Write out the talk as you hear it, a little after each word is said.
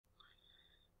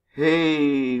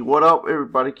Hey, what up,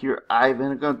 everybody? Here,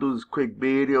 Ivan. I'm gonna do this quick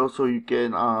video so you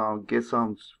can get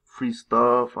some free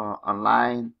stuff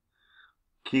online,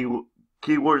 key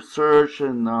keyword search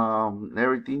and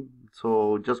everything.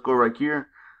 So just go right here.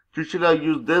 Usually I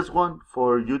use this one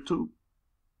for YouTube.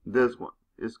 This one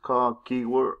is called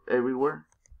Keyword Everywhere.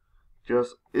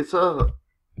 Just it's a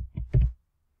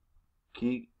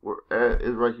keyword.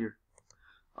 It's right here.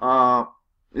 Uh,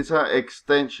 it's an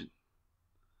extension.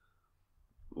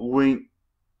 When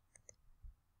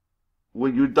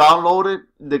when you download it,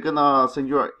 they're gonna send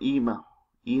you an email.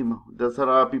 That's a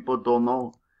lot of people don't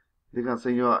know. They're gonna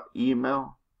send you an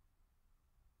email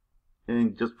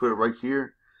and just put it right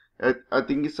here. I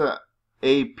think it's a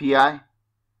API,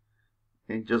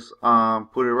 and just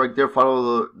put it right there.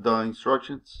 Follow the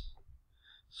instructions.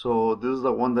 So this is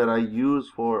the one that I use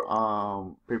for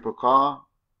paper call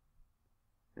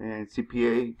and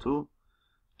CPA too.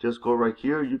 Just go right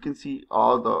here. You can see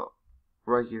all the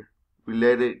right here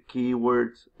related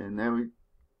keywords and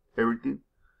everything.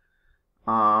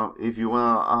 If you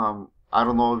wanna, I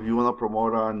don't know if you wanna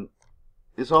promote on.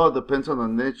 It all depends on the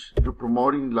niche you're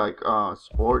promoting, like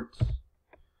sports.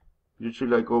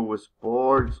 Usually I go with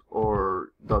sports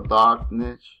or the dog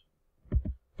niche,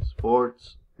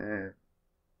 sports, and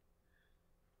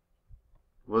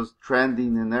was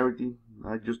trending and everything.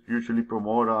 I just usually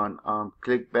promote on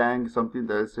ClickBank, something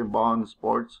that is involved in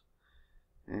sports,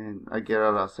 and I get a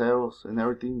lot of sales and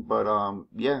everything. But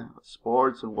yeah,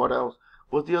 sports and what else?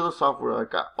 What's the other software I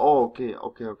got? Oh,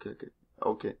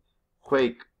 okay.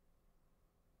 Quake,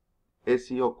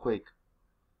 SEO Quake.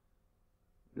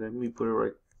 Let me put it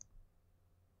right.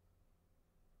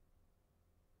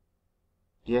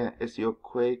 Yeah, SEO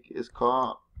Quake is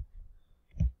called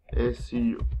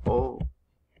SEO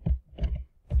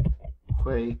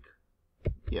Quake.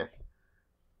 Yeah,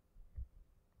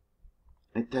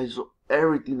 it tells you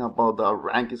everything about the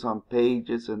rankings on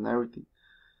pages and everything.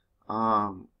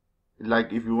 Um,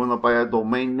 like if you want to buy a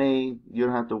domain name, you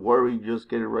don't have to worry. You just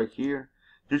get it right here.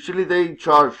 Usually they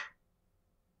charge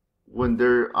when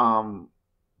they're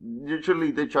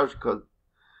usually they charge because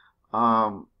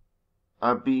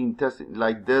I've been testing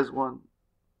like this one.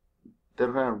 They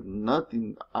don't have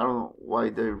nothing. I don't know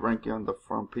why they're ranking on the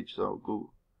front page of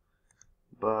Google.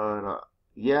 But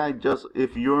yeah, just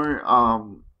if you're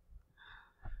I'm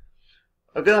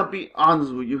gonna be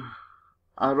honest with you.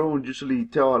 I don't usually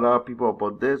tell a lot of people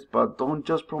about this, but don't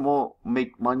just promote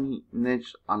make money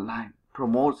niche online.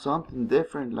 Promote something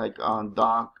different, like on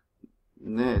dog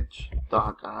niche.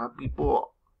 Dog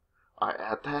people are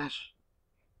attached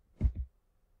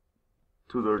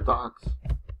to their dogs.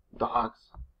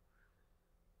 Dogs.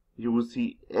 You will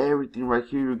see everything right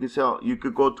here. You can sell. You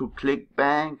could go to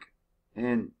ClickBank,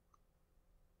 and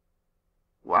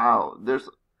wow, there's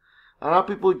a lot of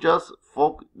people just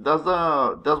focus. That's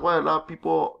why a lot of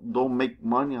people don't make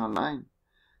money online,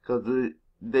 because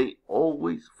they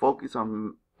always focus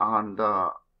on the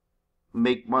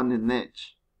make money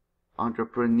niche,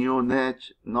 entrepreneur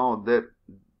niche. No, that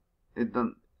it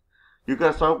don't. You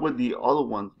gotta start with the other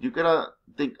ones. You gotta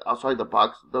think outside the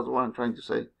box. That's what I'm trying to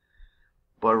say.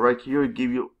 But right here, it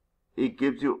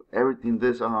gives you everything.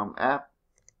 This app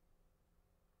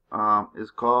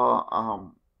is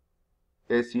called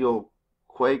SEO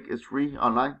Quake. Is free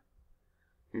online.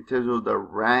 It tells you the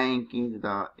rankings,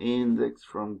 the index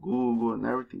from Google and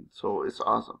everything. So it's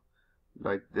awesome.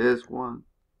 Like this one.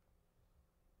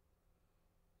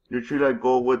 Usually I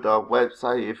go with a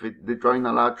website if they're drawing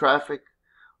a lot of traffic.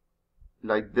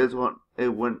 Like this one, it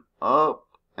went up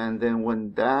and then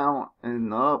went down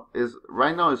and up. Is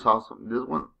right now it's awesome. This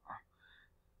one,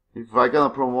 if I gonna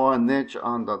promote a niche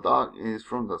on the dog, is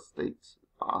from the States.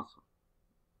 Awesome.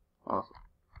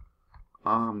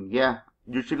 Yeah.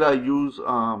 Usually I use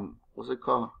what's it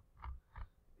called?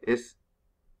 It's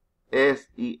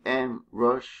SEM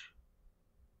Rush.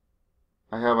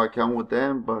 I have an account with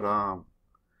them, but I'm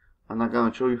not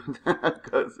gonna show you that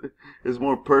because it's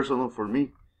more personal for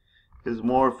me. It's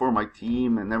more for my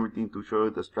team and everything to show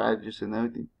you the strategies and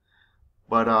everything.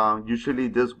 But usually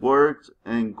this works,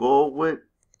 and go with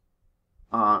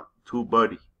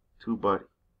TubeBuddy. TubeBuddy.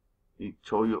 It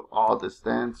show you all the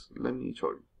stats. Let me show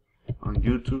you on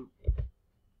YouTube.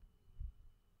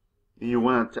 You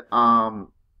want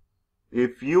to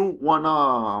if you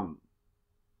wanna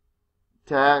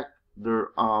tag their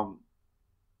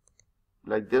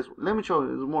like this. Let me show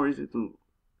you. It's more easy to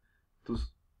to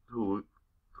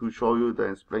show you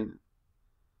than explain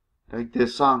it. Like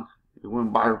this song, it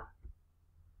went viral.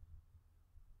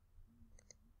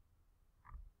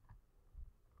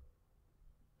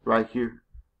 Right here.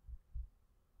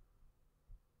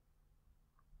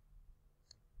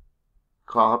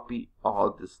 copy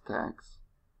all these tags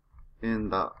in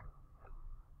the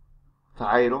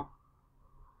title,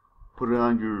 put it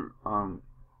on your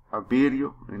a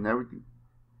video and everything,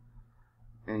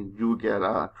 and you get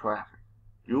traffic.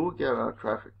 You will get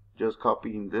traffic just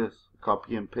copying this,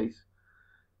 copy and paste.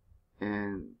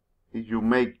 And if you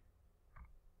make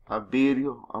a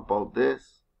video about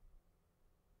this,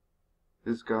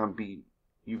 you're gonna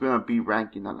be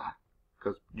ranking a lot,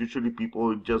 because usually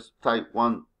people just type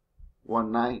one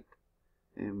night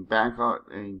and bank out,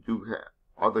 and you have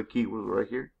other keywords right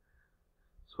here.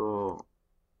 So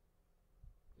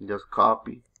just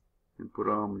copy and put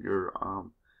on your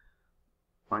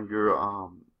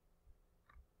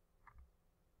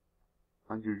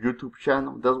YouTube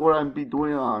channel. That's what I'm be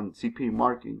doing on CP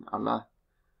marketing a lot.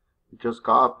 Just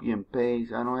copy and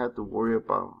paste. I don't have to worry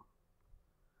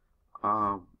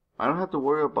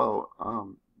about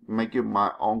making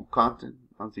my own content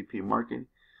on CP marketing.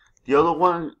 The other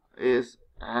one is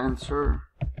answer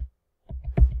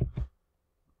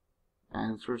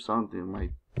something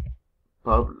like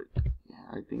public.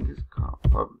 Yeah, I think it's called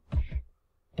public.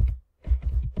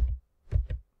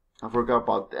 I forgot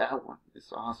about that one.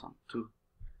 It's awesome too.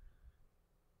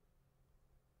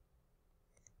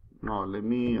 No, let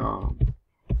me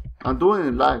I'm doing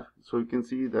it live so you can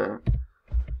see there.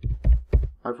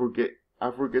 I forget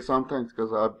sometimes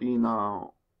because I've been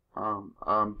running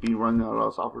a lot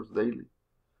of softwares daily.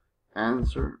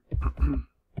 Answer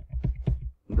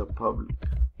the public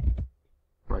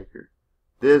right here.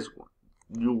 This one,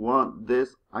 you want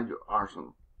this on your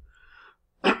arsenal.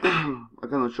 I'm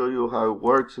gonna show you how it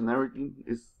works and everything.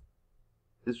 It's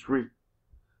free.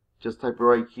 Just type it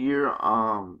right here.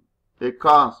 It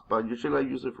costs, but usually I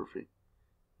use it for free.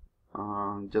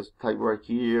 Just type right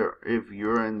here if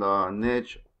you're in the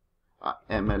niche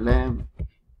MLM.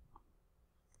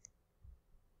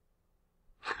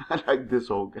 I like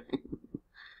this old guy.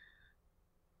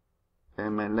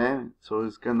 MLM. So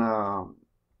it's gonna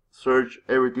search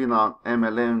everything on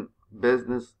MLM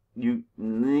business. You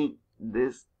need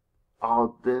this,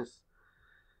 all this.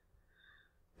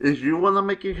 If you wanna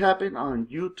make it happen on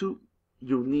YouTube,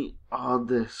 you need all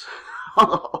this,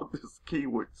 all these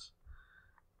keywords.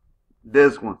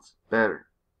 This one's better.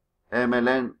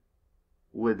 MLM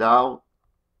without,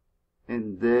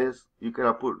 and this you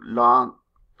gotta put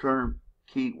long-term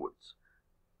keywords.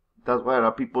 That's why a lot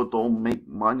of people don't make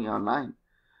money online,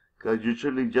 because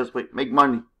usually just make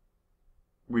money,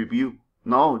 review.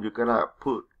 No, you gotta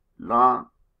put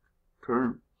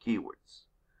long-term keywords,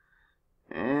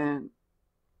 and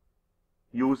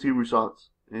you will see results.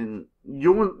 And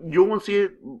you won't see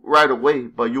it right away,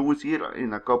 but you will see it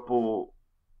in a couple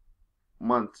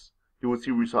months. You will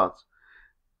see results.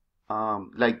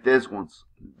 Like these ones,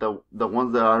 the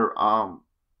ones that are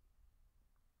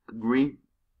green,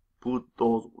 put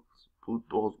those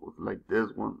ones, like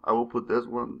this one. I will put this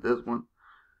one, this one,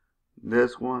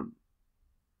 this one,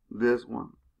 this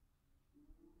one.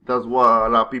 That's what a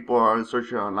lot of people are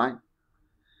searching online.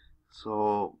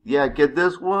 So yeah, get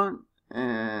this one.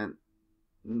 And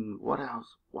what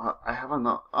else? Well, I have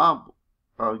another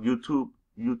YouTube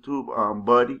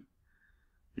buddy.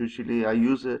 Usually I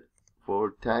use it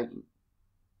for tagging,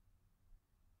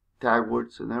 tag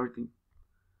words and everything.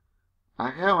 I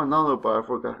have another, but I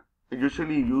forgot. I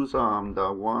usually use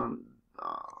the one,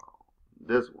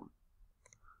 this one,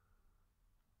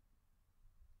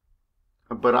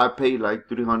 but I pay like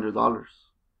 $300.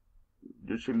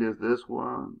 Usually it's this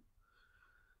one.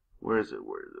 Where is it?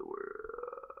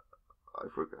 I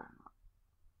forgot.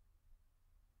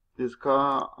 This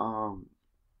called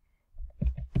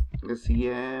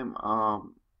SEM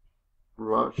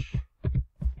Rush.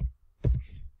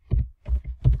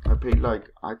 I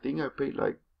think I paid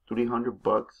like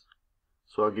 $300,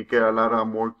 so I could get a lot of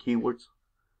more keywords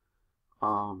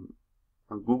on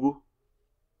Google.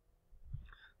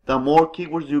 The more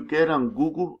keywords you get on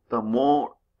Google, the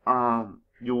more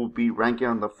you will be ranking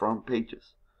on the front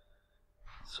pages.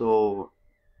 So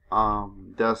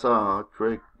that's a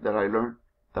trick that I learned.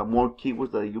 The more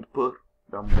keywords that you put,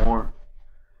 the more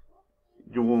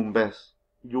you will invest.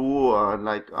 You will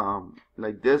like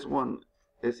this one,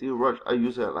 SEO Rush. I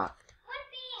use it a lot.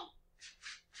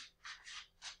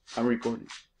 I'm recording.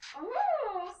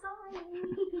 Oh, sorry.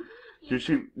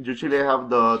 Usually I have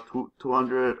the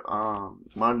 200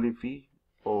 monthly fee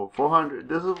or 400.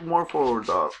 This is more for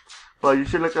the, but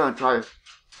usually I can try it.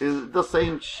 It's the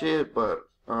same shit, but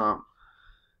I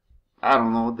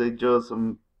don't know. They just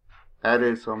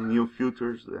added some new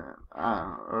features that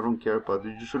I don't care about.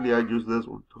 Usually I use this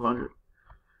one, 200.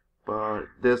 But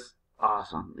this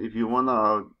awesome. If you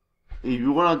wanna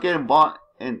get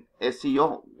and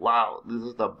SEO. Wow, this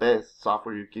is the best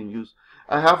software you can use.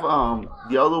 I have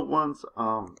the other ones.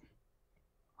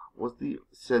 What's the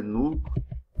Semantic?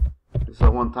 It's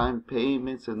a one-time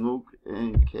payment. Semantic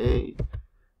and K.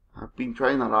 I've been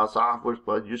trying a lot of softwares,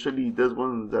 but usually this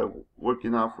one is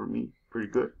working out for me pretty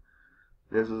good.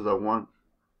 This is the one.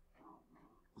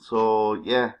 So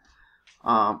yeah,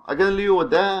 I'm gonna leave you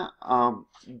with that.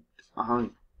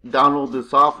 Download the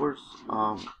softwares.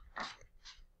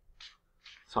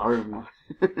 Sorry, No,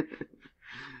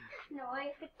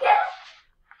 I forget.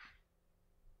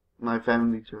 my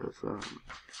family just No.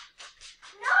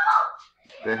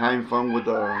 they're having fun with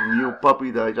the new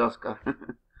puppy that I just got.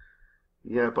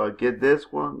 Yeah, but get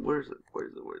this one. Where's it?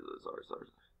 Sorry.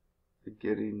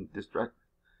 Getting distracted.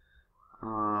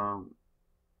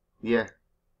 Yeah,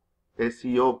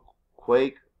 SEO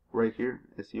Quake right here.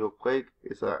 SEO Quake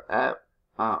is an app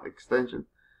extension,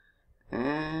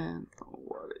 and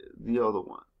what is the other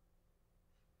one?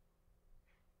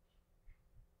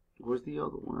 Where's the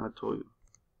other one? I told you.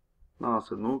 No,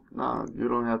 Sanook. No, you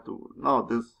don't have to. No,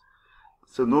 this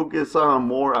Sanook is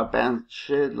more advanced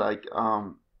shit. Like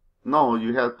no,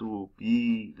 you have to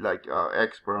be like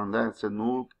expert on that.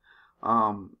 Sanook,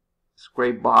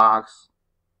 Scrapebox,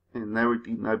 and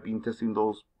everything. I've been testing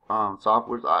those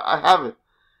softwares. I have it,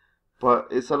 but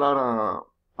it's a lot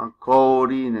of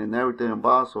coding and everything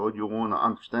involved, so you want to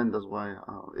understand. That's why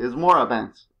it's more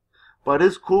advanced. But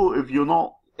it's cool if you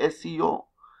know SEO.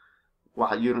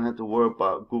 Wow, you don't have to worry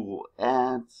about Google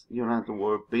Ads. You don't have to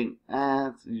worry about Bing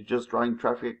Ads. You're just drawing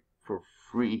traffic for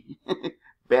free.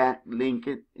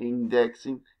 Backlinking,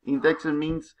 indexing. Indexing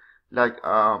means like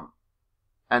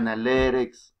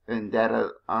analytics and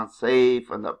data on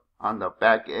safe on the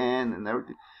back end and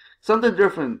everything. Something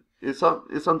different. It's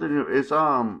something new. It's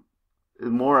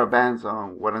more advanced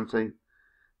on what I'm saying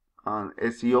on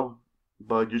SEO.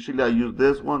 But usually I use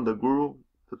this one, the Guru,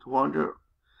 the 200,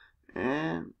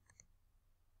 and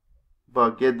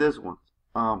but get this one.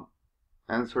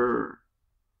 Answer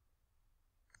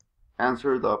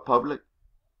the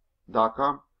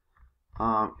public.com.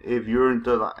 If you're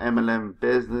into the MLM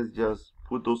business, just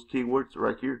put those keywords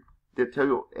right here. They tell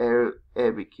you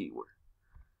every keyword.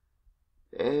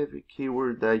 Every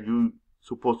keyword that you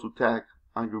supposed to tag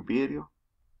on your video.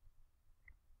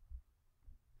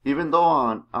 Even though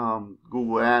on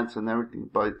Google Ads and everything,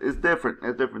 but it's different.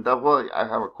 It's different. That's why I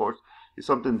have a course. It's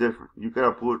something different. You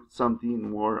gotta put something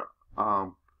more.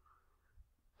 You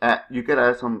gotta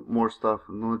add some more stuff,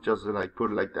 not just like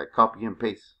put like that copy and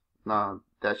paste. Nah,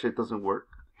 that shit doesn't work.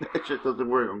 That shit doesn't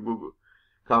work on Google.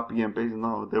 Copy and paste.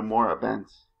 No, they're more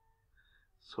advanced.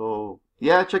 So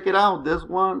yeah, check it out. This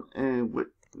one and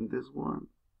with this one.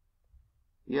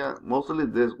 Yeah, mostly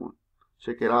this one.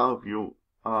 Check it out if you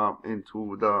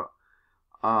into the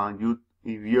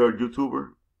if you're a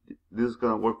YouTuber. This is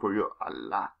gonna work for you a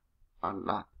lot.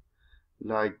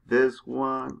 Like this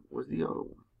one. What's the other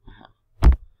one I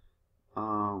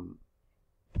have?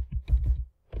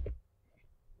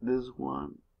 This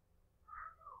one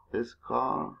is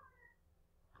called.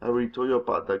 I already told you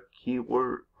about the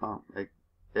keyword. Like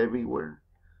everywhere.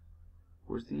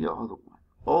 Where's the other one?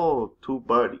 Oh,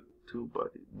 TubeBuddy.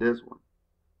 This one.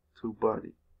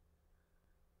 TubeBuddy.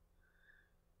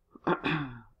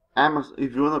 Amazon.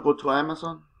 If you wanna go to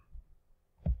Amazon,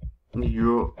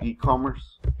 your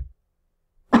e-commerce.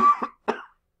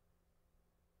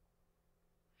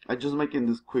 I'm just making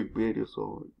this quick video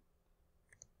so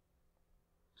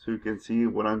you can see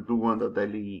what I'm doing on the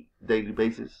daily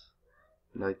basis.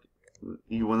 Like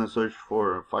you wanna search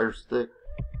for Fire Stick.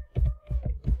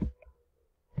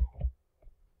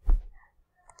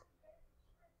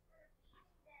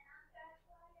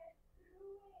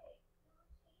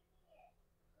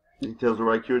 It tells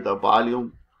right here the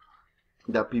volume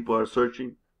that people are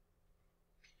searching.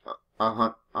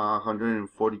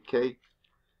 140K.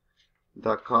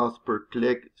 The cost per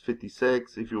click is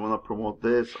 56. If you want to promote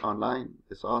this online,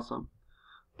 it's awesome.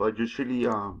 But usually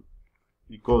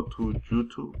you go to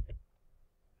YouTube.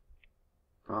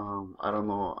 I don't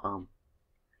know,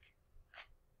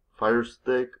 Fire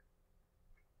Stick.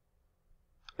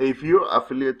 If you're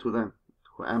affiliate to them,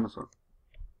 to Amazon.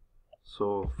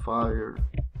 So Fire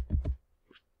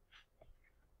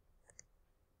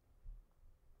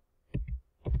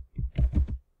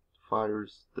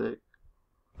Stick.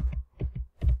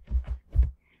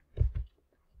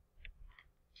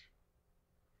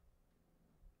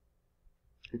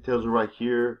 It tells you right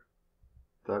here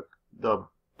the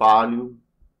volume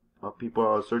of people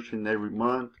are searching every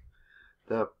month,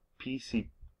 the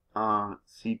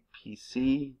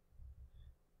CPC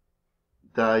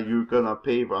that you're gonna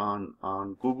pay on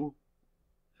Google,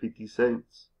 50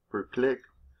 cents per click.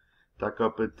 the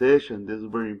competition. This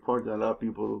is very important. A lot of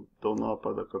people don't know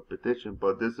about the competition,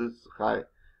 but this is high.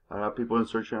 A lot of people are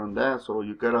searching on that, so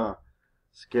you gotta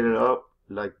scale it up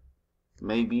like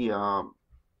maybe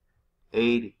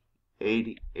 80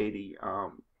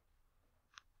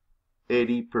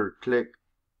 per click.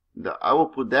 I will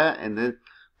put that and then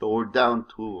lower down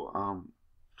to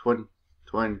 20.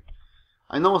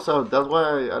 I know, so that's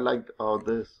why I like all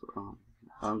this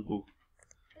on Google.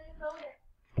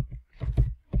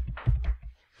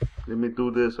 Let me do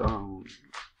this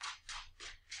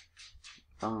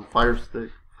Fire Stick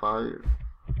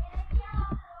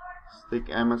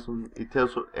Amazon. It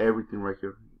tells you everything right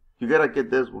here. You gotta get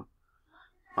this one.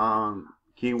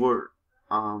 Keyword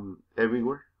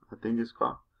everywhere, I think it's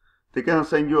called. They're gonna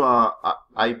send you a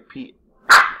API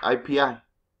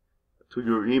to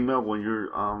your email when you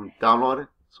download it.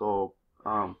 So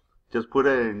just put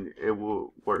it and it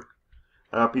will work.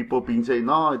 A lot of people been saying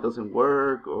no, it doesn't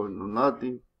work or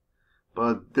nothing,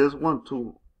 but this one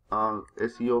too,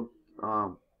 SEO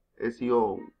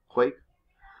Quake.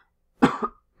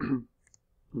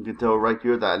 You can tell right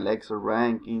here the Alexa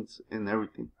rankings and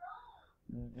everything.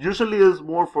 Usually it's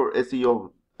more for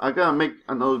SEO. I gotta make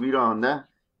another video on that,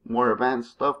 more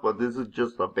advanced stuff, but this is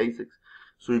just the basics.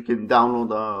 So you can download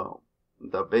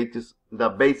the basics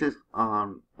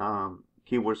on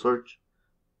keyword search.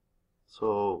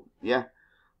 So yeah,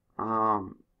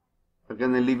 I'm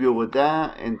gonna leave you with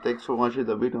that, and thanks for watching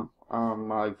the video.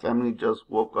 My family just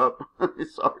woke up.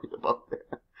 Sorry about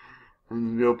that.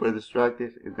 I'm a little bit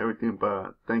distracted and everything,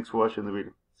 but thanks for watching the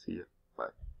video. See ya.